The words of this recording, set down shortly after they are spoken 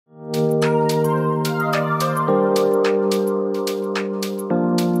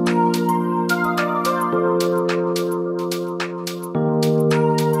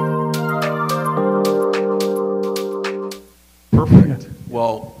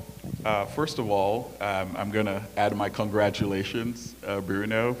First of all, I'm going to add my congratulations,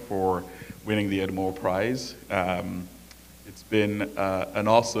 Bruno, for winning the Edmore Prize. It's been an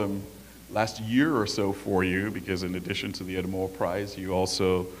awesome last year or so for you, because in addition to the Edmore Prize, you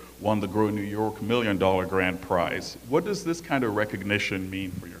also won the Grow New York $1 Million Grand Prize. What does this kind of recognition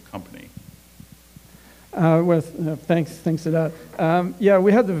mean for your company? Thanks a lot. Yeah,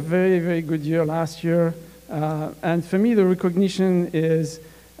 we had a very, very good year last year. And for me, the recognition is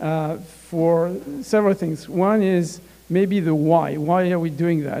for several things. One is maybe the why. Why are we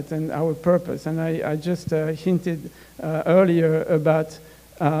doing that, and our purpose? And I just hinted earlier about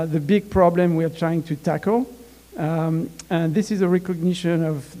the big problem we are trying to tackle. And this is a recognition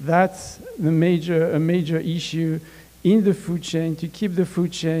of that's a major issue in the food chain, to keep the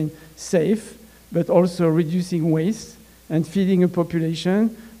food chain safe, but also reducing waste and feeding a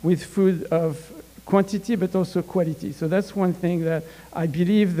population with food of quantity, but also quality. So that's one thing that I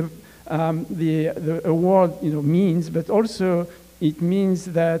believe the award means, but also it means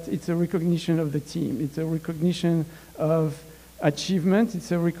that it's a recognition of the team. It's a recognition of achievement.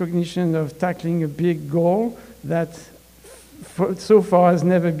 It's a recognition of tackling a big goal that so far has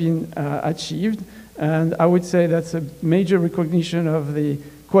never been achieved. And I would say that's a major recognition of the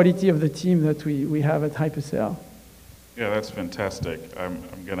quality of the team that we have at Hypercell. Yeah, that's fantastic. I'm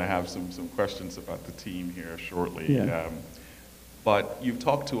going to have some questions about the team here shortly. Yeah. But you've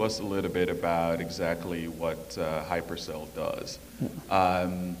talked to us a little bit about exactly what Hypercell does. Yeah.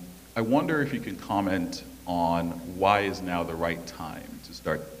 I wonder if you can comment on why is now the right time to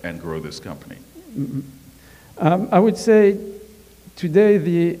start and grow this company? Mm-hmm. I would say today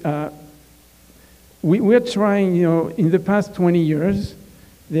we're trying, in the past 20 years,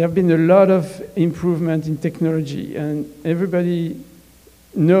 there have been a lot of improvement in technology, and everybody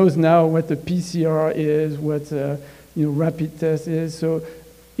knows now what a PCR is, what rapid test is. So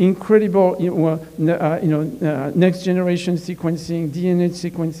incredible, next generation sequencing, DNA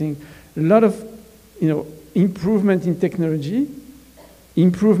sequencing, a lot of improvement in technology,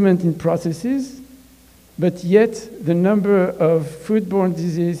 improvement in processes, but yet the number of foodborne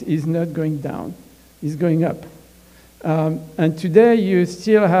disease is not going down, it's going up. And today you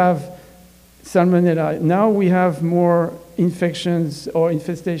still have Salmonella. Now we have more infections or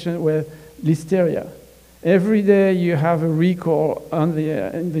infestation with Listeria. Every day you have a recall on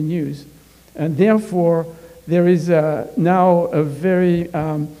in the news. And therefore, there is now a very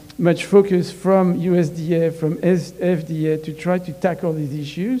much focus from USDA, from FDA to try to tackle these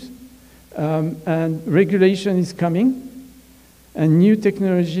issues. And regulation is coming. And new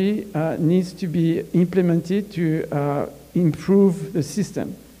technology needs to be implemented to improve the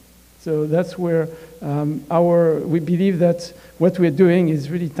system. So that's where we believe that what we're doing is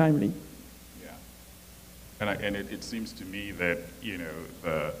really timely. Yeah, and it seems to me that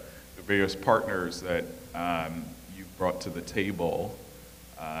the various partners that you've brought to the table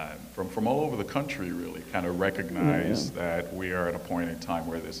from all over the country really kind of recognize that we are at a point in time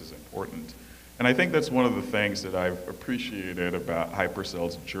where this is important. And I think that's one of the things that I've appreciated about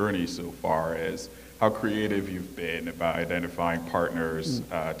Hypercell's journey so far is how creative you've been about identifying partners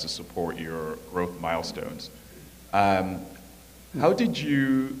to support your growth milestones. How did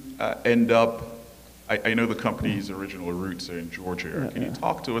you end up, I know the company's original roots are in Georgia. Can you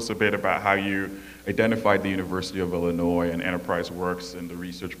talk to us a bit about how you identified the University of Illinois and Enterprise Works and the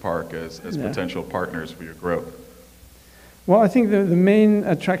Research Park as potential partners for your growth? Well, I think the main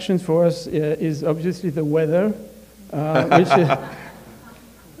attraction for us is obviously the weather.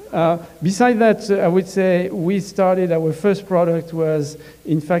 Besides that, I would say we started, our first product was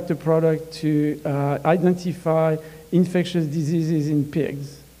in fact a product to identify infectious diseases in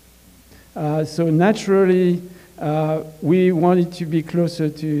pigs. So naturally, we wanted to be closer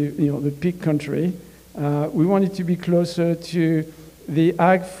to the pig country. We wanted to be closer to the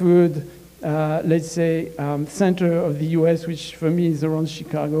ag food let's say, center of the US, which for me is around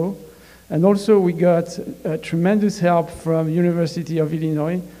Chicago. And also we got tremendous help from University of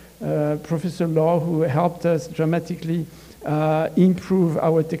Illinois, Professor Law, who helped us dramatically improve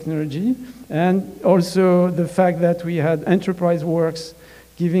our technology. And also the fact that we had Enterprise Works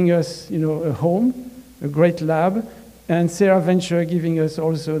giving us, a home, a great lab, and Sarah Venture giving us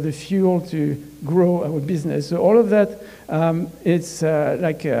also the fuel to grow our business. So all of that, it's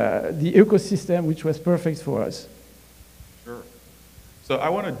like the ecosystem which was perfect for us. Sure. So I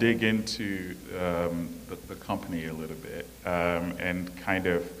want to dig into the company a little bit and kind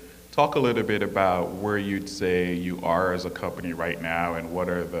of talk a little bit about where you'd say you are as a company right now and what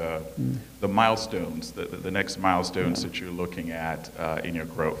are the milestones, the next milestones that you're looking at in your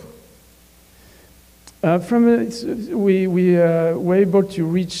growth. We were able to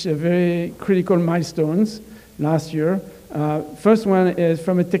reach very critical milestones last year. First one is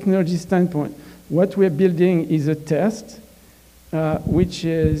from a technology standpoint. What we're building is a test, which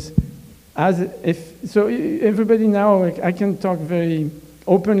is so everybody now, like, I can talk very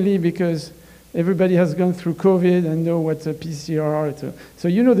openly because everybody has gone through COVID and know what's a PCR. So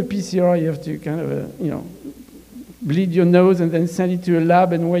you know the PCR, you have to kind of, bleed your nose and then send it to a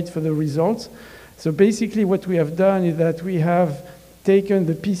lab and wait for the results. So basically what we have done is that we have taken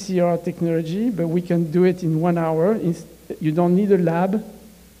the PCR technology, but we can do it in 1 hour. You don't need a lab.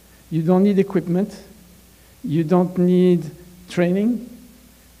 You don't need equipment. You don't need training.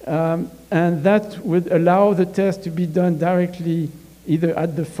 And that would allow the test to be done directly either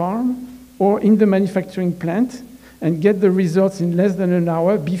at the farm or in the manufacturing plant and get the results in less than an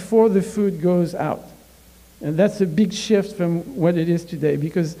hour before the food goes out. And that's a big shift from what it is today,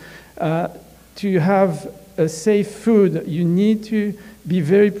 because to have a safe food, you need to be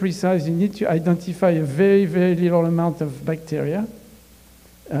very precise. You need to identify a very, very little amount of bacteria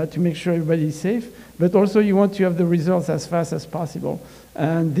to make sure everybody is safe. But also you want to have the results as fast as possible.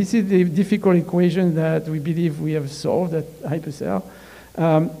 And this is the difficult equation that we believe we have solved at Hypercell.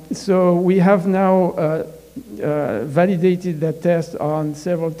 So we have now validated that test on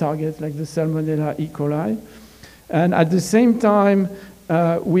several targets like the Salmonella E. coli. And at the same time,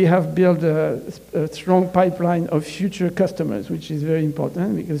 we have built a strong pipeline of future customers, which is very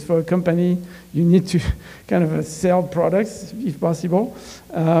important because for a company, you need to kind of sell products if possible.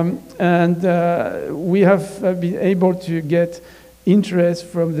 And we have been able to get interest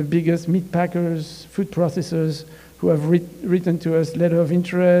from the biggest meat packers, food processors, who have written to us letter of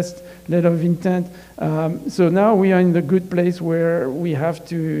interest, letter of intent. So now we are in the good place where we have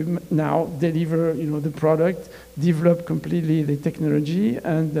to now deliver, the product, develop completely the technology,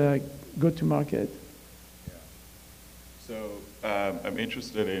 and go to market. Yeah. So I'm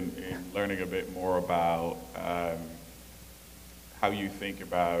interested in learning a bit more about how you think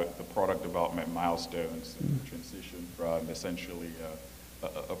about the product development milestones and the transition from essentially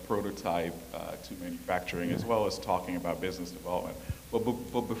a prototype to manufacturing, as well as talking about business development.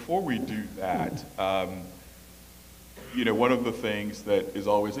 But before we do that, one of the things that is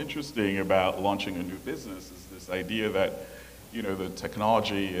always interesting about launching a new business is this idea that, the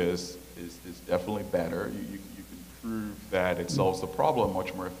technology is definitely better. You can prove that it solves the problem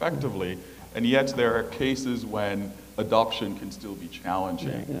much more effectively, and yet there are cases when adoption can still be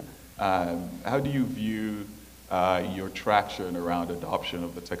challenging. How do you view your traction around adoption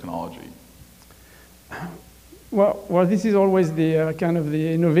of the technology? Well, this is always the kind of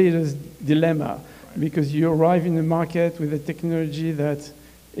the innovator's dilemma, because you arrive in the market with a technology that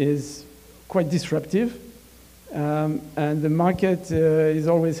is quite disruptive, and the market is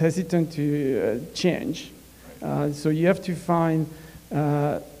always hesitant to change. So you have to find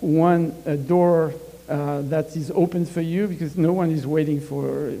a door that is open for you, because no one is waiting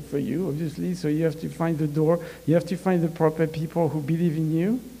for you, obviously. So you have to find the door. You have to find the proper people who believe in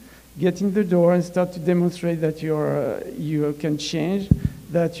you, get in the door and start to demonstrate that you can change,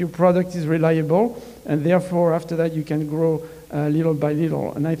 that your product is reliable, and therefore after that you can grow little by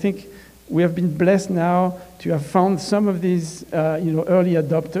little. And I think we have been blessed now to have found some of these early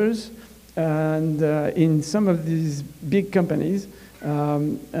adopters and in some of these big companies.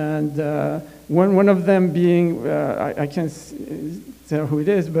 One of them being, I can't tell who it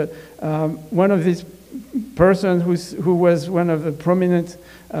is, but one of these persons who was one of the prominent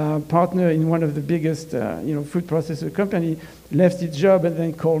partner in one of the biggest food processor company left his job and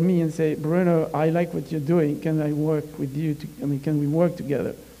then called me and said, "Bruno, I like what you're doing. Can I work with you? Can we work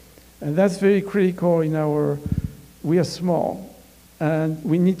together?" And that's very critical we are small and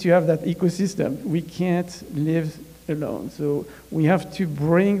we need to have that ecosystem. We can't live alone. So we have to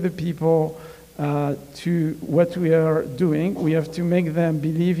bring the people to what we are doing. We have to make them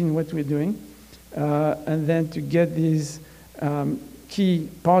believe in what we're doing, and then to get these key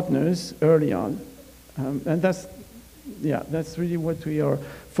partners early on. And that's really what we are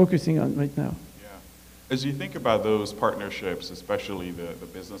focusing on right now. Yeah. As you think about those partnerships, especially the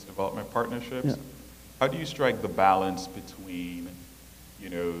business development partnerships, how do you strike the balance between,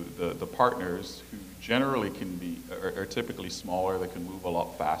 the partners who generally are typically smaller, that can move a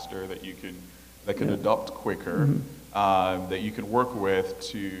lot faster, that can adopt quicker, that you can work with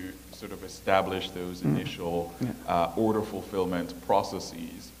to sort of establish those initial order fulfillment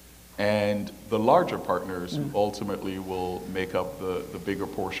processes, and the larger partners who ultimately will make up the bigger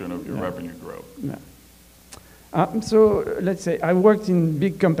portion of your revenue growth? So let's say I worked in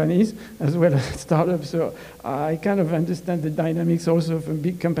big companies as well as startups, so I kind of understand the dynamics also from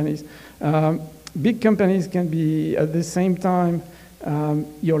big companies. big companies can be at the same time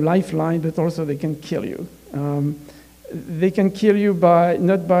your lifeline, but also they can kill you. They can kill you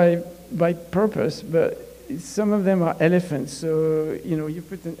not by purpose, but some of them are elephants. So, you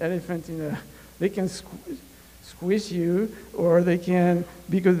put an elephant they can squish you, or they can,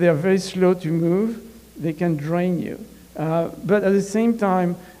 because they are very slow to move, they can drain you. But at the same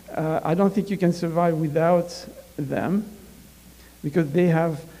time, I don't think you can survive without them, because they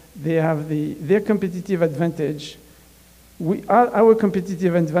have their competitive advantage. Our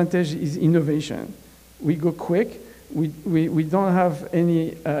competitive advantage is innovation. We go quick. We don't have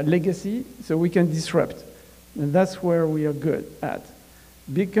any legacy, so we can disrupt. And that's where we are good at.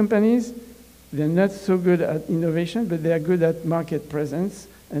 Big companies, they're not so good at innovation, but they are good at market presence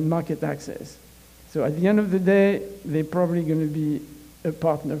and market access. So at the end of the day, they're probably going to be a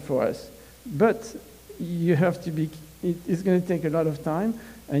partner for us. But you have to it's going to take a lot of time,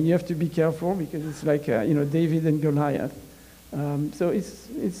 and you have to be careful, because it's like, David and Goliath. So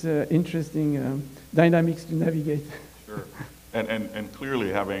it's interesting dynamics to navigate. Sure. And clearly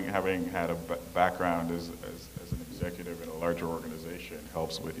having had a background as an executive in a larger organization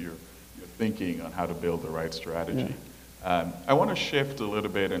helps with your thinking on how to build the right strategy. Yeah. I want to shift a little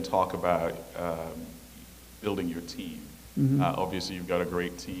bit and talk about building your team. Mm-hmm. Obviously, you've got a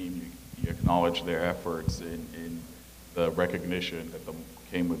great team. You acknowledge their efforts in the recognition that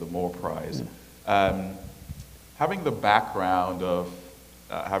came with the Moore Prize. Yeah. Having the background of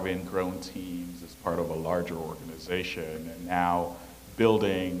having grown teams as part of a larger organization, and now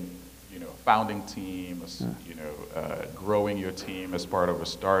building, a founding team, growing your team as part of a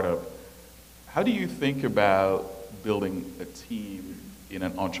startup, how do you think about building a team in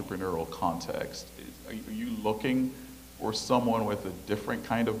an entrepreneurial context? Are you looking for someone with a different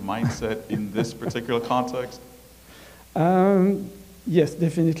kind of mindset in this particular context? Yes,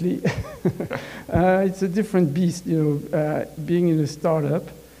 definitely. It's a different beast, being in a startup.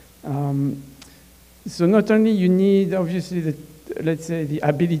 So not only you need, obviously, the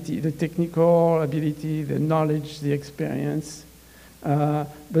ability, the technical ability, the knowledge, the experience,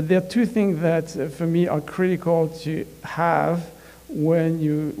 but there are two things that, for me, are critical to have when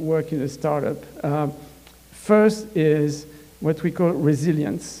you work in a startup. First is what we call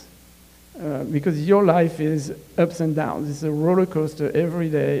resilience. Because your life is ups and downs. It's a roller coaster every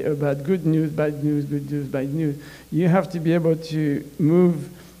day about good news, bad news, good news, bad news. You have to be able to move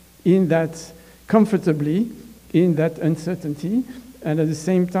in that comfortably, in that uncertainty, and at the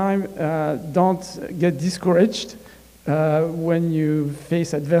same time, don't get discouraged when you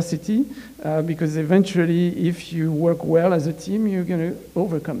face adversity, because eventually, if you work well as a team, you're going to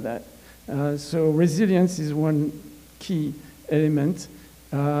overcome that. So resilience is one key element.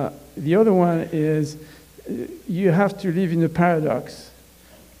 The other one is you have to live in a paradox,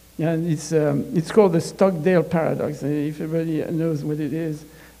 and it's called the Stockdale paradox. If everybody knows what it is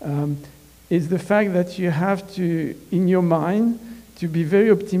the fact that you have to, in your mind, to be very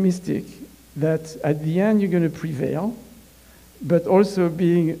optimistic that at the end you're going to prevail, but also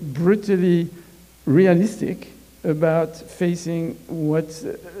being brutally realistic about facing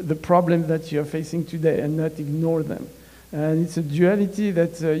the problem that you're facing today and not ignore them. And it's a duality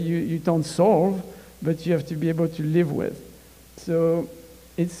that you don't solve, but you have to be able to live with. So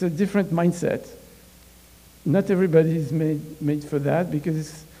it's a different mindset. Not everybody is made for that, because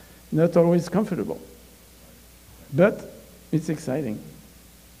it's not always comfortable. But it's exciting,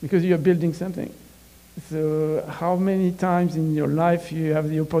 because you're building something. So how many times in your life you have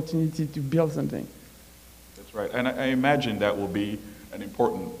the opportunity to build something? That's right. And I imagine that will be an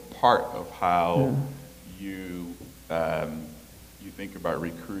important part of how you think about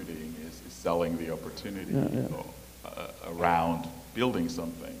recruiting is selling the opportunity around building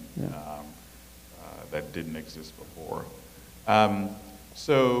something that didn't exist before.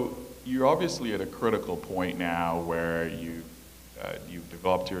 So you're obviously at a critical point now where you've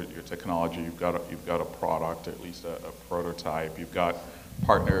developed your technology, you've got a product, at least a prototype, you've got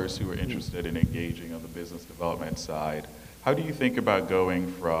partners who are interested in engaging on the business development side. How do you think about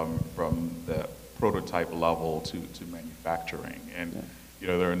going from the prototype level to manufacturing? And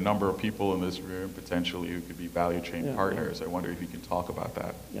there are a number of people in this room potentially who could be value chain partners. I wonder if you can talk about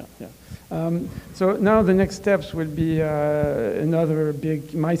that. So now the next steps will be another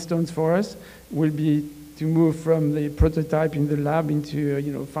big milestones for us will be to move from the prototype in the lab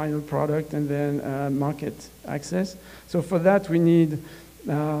into final product, and then market access. So for that we need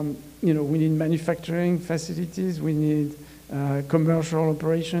we need manufacturing facilities, we need commercial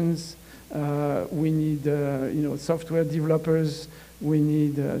operations, we need software developers, we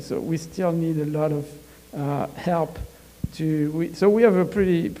need so we still need a lot of help so we have a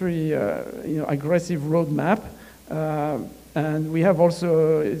pretty aggressive roadmap, and we have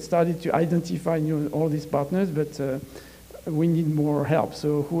also started to identify all these partners, but we need more help.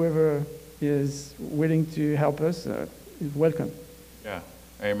 So whoever is willing to help us is welcome. Yeah,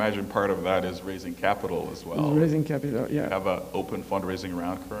 I imagine part of that is raising capital as well. Raising capital, yeah. You have an open fundraising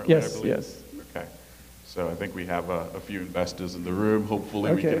round currently, yes, I believe? Yes. Okay. So I think we have a few investors in the room.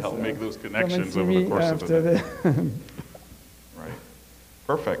 Hopefully we can help make those connections over the course of the day. Right.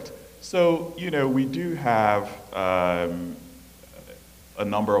 Perfect. So, we do have a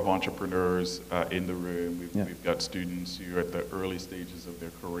number of entrepreneurs in the room. We've got students who are at the early stages of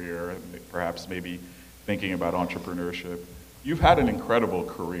their career, perhaps maybe thinking about entrepreneurship. You've had an incredible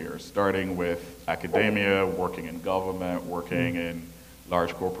career, starting with academia, working in government, working in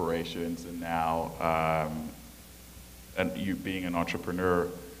large corporations, and now and you being an entrepreneur.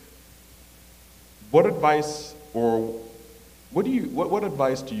 What advice what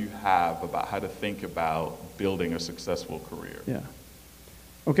advice do you have about how to think about building a successful career? Yeah.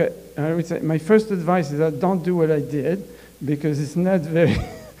 Okay, I would say my first advice is that don't do what I did, because it's not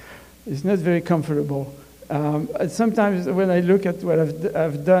very comfortable. Sometimes when I look at what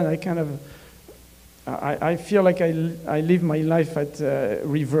I've done, I feel like I live my life at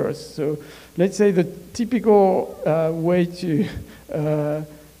reverse. So let's say the typical way to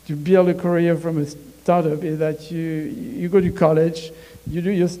build a career from a startup is that you go to college, you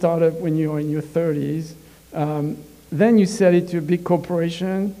do your startup when you're in your 30s, then you sell it to a big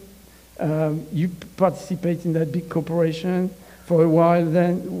corporation, you participate in that big corporation for a while,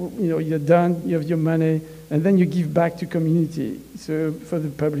 then you're done, you have your money, and then you give back to community, so for the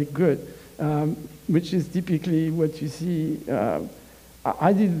public good, which is typically what you see.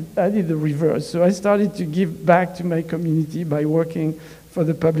 I did the reverse. So I started to give back to my community by working for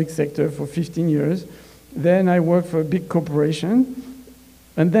the public sector for 15 years. Then I worked for a big corporation,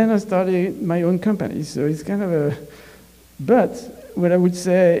 and then I started my own company. So it's kind of but what I would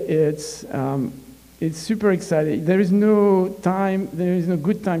say, it's super exciting. There is no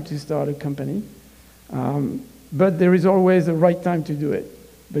good time to start a company, but there is always a right time to do it.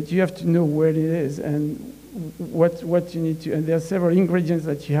 But you have to know where it is and what you need to, and there are several ingredients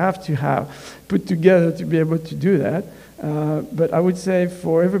that you have to have put together to be able to do that. But I would say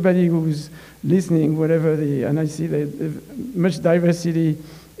for everybody who's listening, and I see that much diversity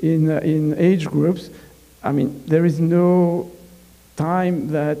in age groups, I mean, there is no time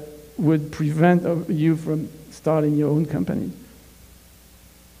that would prevent you from starting your own company.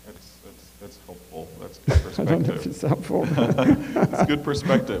 That's helpful. That's good perspective. I don't know if it's helpful. It's good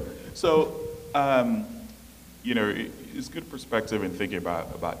perspective. So, it's good perspective in thinking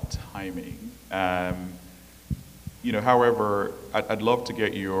about timing. However, I'd love to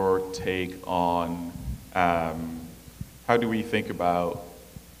get your take on how do we think about,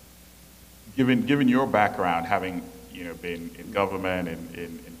 given your background, having been in government and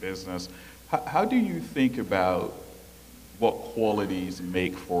in business, how do you think about what qualities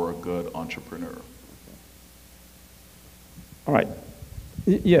make for a good entrepreneur? All right.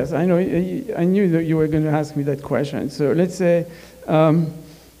 Yes, I know. I knew that you were going to ask me that question. So let's say,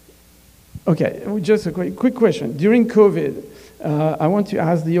 okay, just a quick question. During COVID, I want to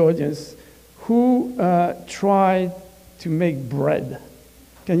ask the audience, who tried to make bread?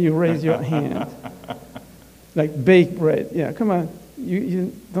 Can you raise your hand? Like bake bread. Yeah, come on.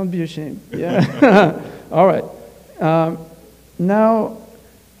 You don't be ashamed. Yeah. All right. Now,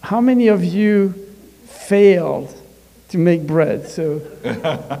 how many of you failed to make bread? So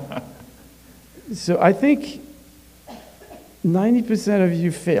I think 90% of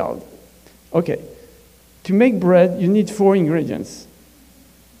you failed. Okay. To make bread, you need 4 ingredients.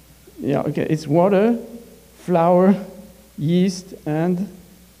 Yeah, okay. It's water, flour, yeast, and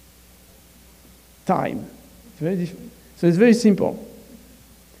time. So it's very simple.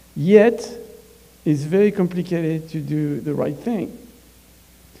 Yet, it's very complicated to do the right thing.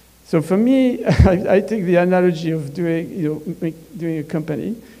 So for me, I take the analogy of doing a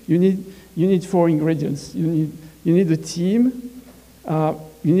company. You need 4 ingredients. You need a team.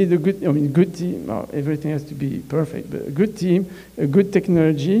 You need a good team. Well, everything has to be perfect, but a good team, a good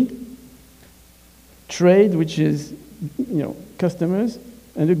technology, trade, which is customers,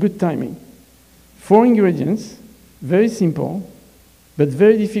 and a good timing. 4 ingredients, very simple, but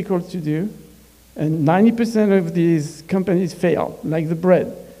very difficult to do. And 90% of these companies fail, like the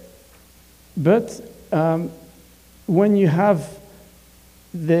bread. But when you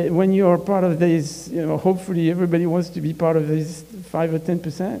are part of this, hopefully everybody wants to be part of this 5 or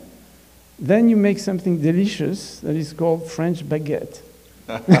 10%, then you make something delicious that is called French baguette.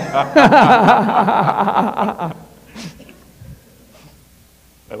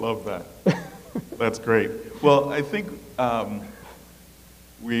 I love that. That's great. Well, I think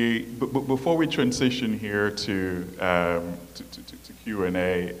before we transition here to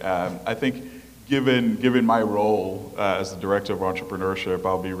Q&A, I think given my role as the Director of Entrepreneurship,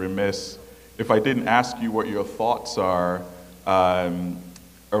 I'll be remiss if I didn't ask you what your thoughts are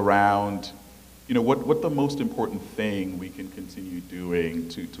around, what the most important thing we can continue doing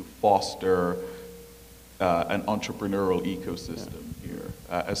to foster an entrepreneurial ecosystem here.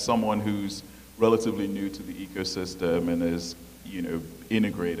 As someone who's relatively new to the ecosystem and is,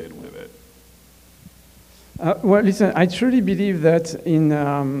 integrated with it. Well, listen, I truly believe that in,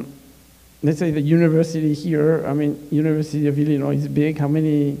 let's say the university here, University of Illinois is big. How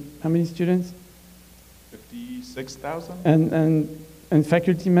many students? 56,000? And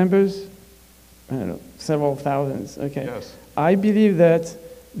faculty members? I don't know, several thousands, okay. Yes. I believe that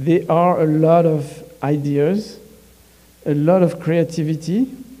there are a lot of ideas, a lot of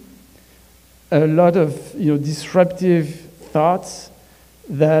creativity, a lot of disruptive thoughts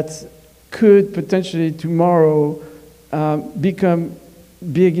that could potentially tomorrow become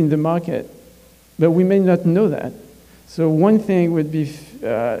big in the market, but we may not know that. So one thing would be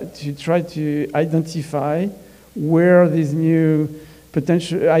to try to identify where these new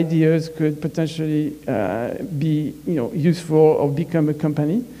potential ideas could potentially be useful or become a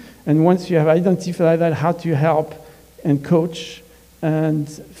company. And once you have identified that, how to help and coach and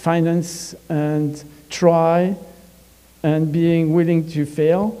finance and try and being willing to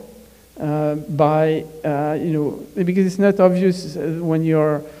fail because it's not obvious when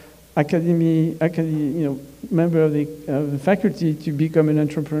you're member of the faculty to become an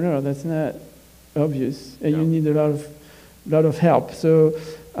entrepreneur. That's not obvious, and you need a lot of help. So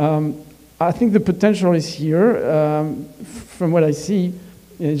I think the potential is here. From what I see,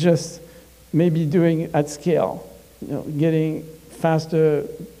 it's just maybe doing at scale, getting faster,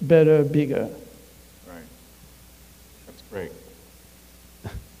 better, bigger. Right. That's great.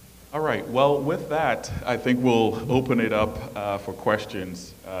 All right. Well, with that, I think we'll open it up for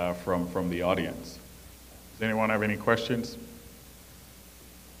questions from the audience. Does anyone have any questions?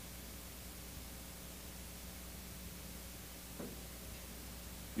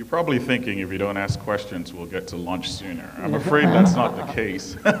 You're probably thinking if you don't ask questions, we'll get to lunch sooner. I'm afraid that's not the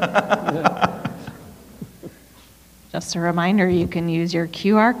case. Just a reminder, you can use your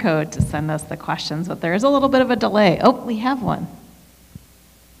QR code to send us the questions, but there is a little bit of a delay. Oh, we have one.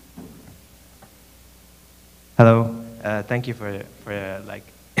 Hello. Thank you for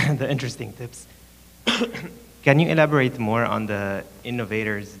the interesting tips. Can you elaborate more on the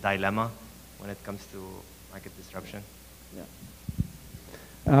innovator's dilemma when it comes to market disruption?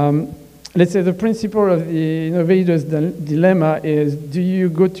 Let's say the principle of the innovator's dilemma is, do you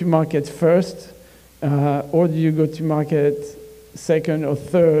go to market first or do you go to market second or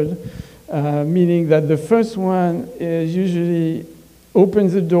third? Meaning that the first one is usually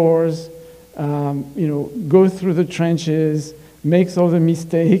opens the doors, go through the trenches, makes all the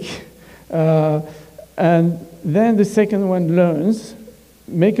mistake, and then the second one learns,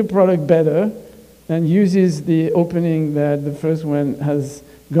 make a product better, and uses the opening that the first one has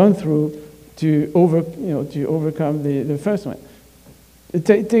gone through to overcome the first one.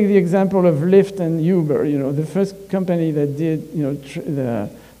 Take the example of Lyft and Uber. The first company that did the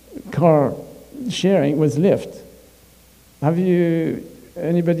car sharing was Lyft.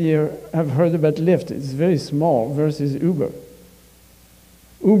 Anybody have heard about Lyft? It's very small versus Uber.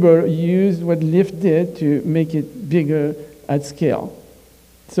 Uber used what Lyft did to make it bigger at scale.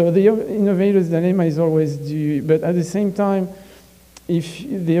 So the innovator's dilemma is always but at the same time, if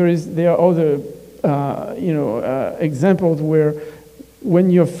there are other examples where when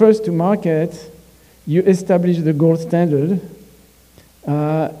you're first to market, you establish the gold standard,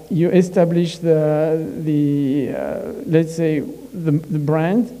 you establish let's say the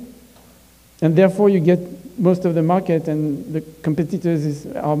brand, and therefore you get most of the market, and the competitors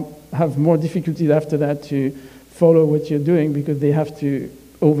have more difficulty after that to follow what you're doing because they have to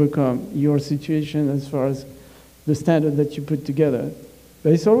overcome your situation as far as the standard that you put together.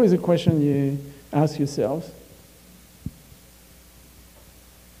 But it's always a question you ask yourselves.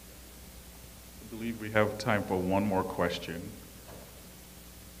 I believe we have time for one more question.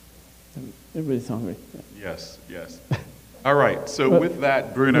 Everybody's hungry. Yes. All right. So with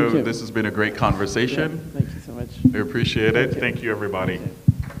that, Bruno, this has been a great conversation. Yeah, thank you so much. We appreciate it. Thank you, everybody.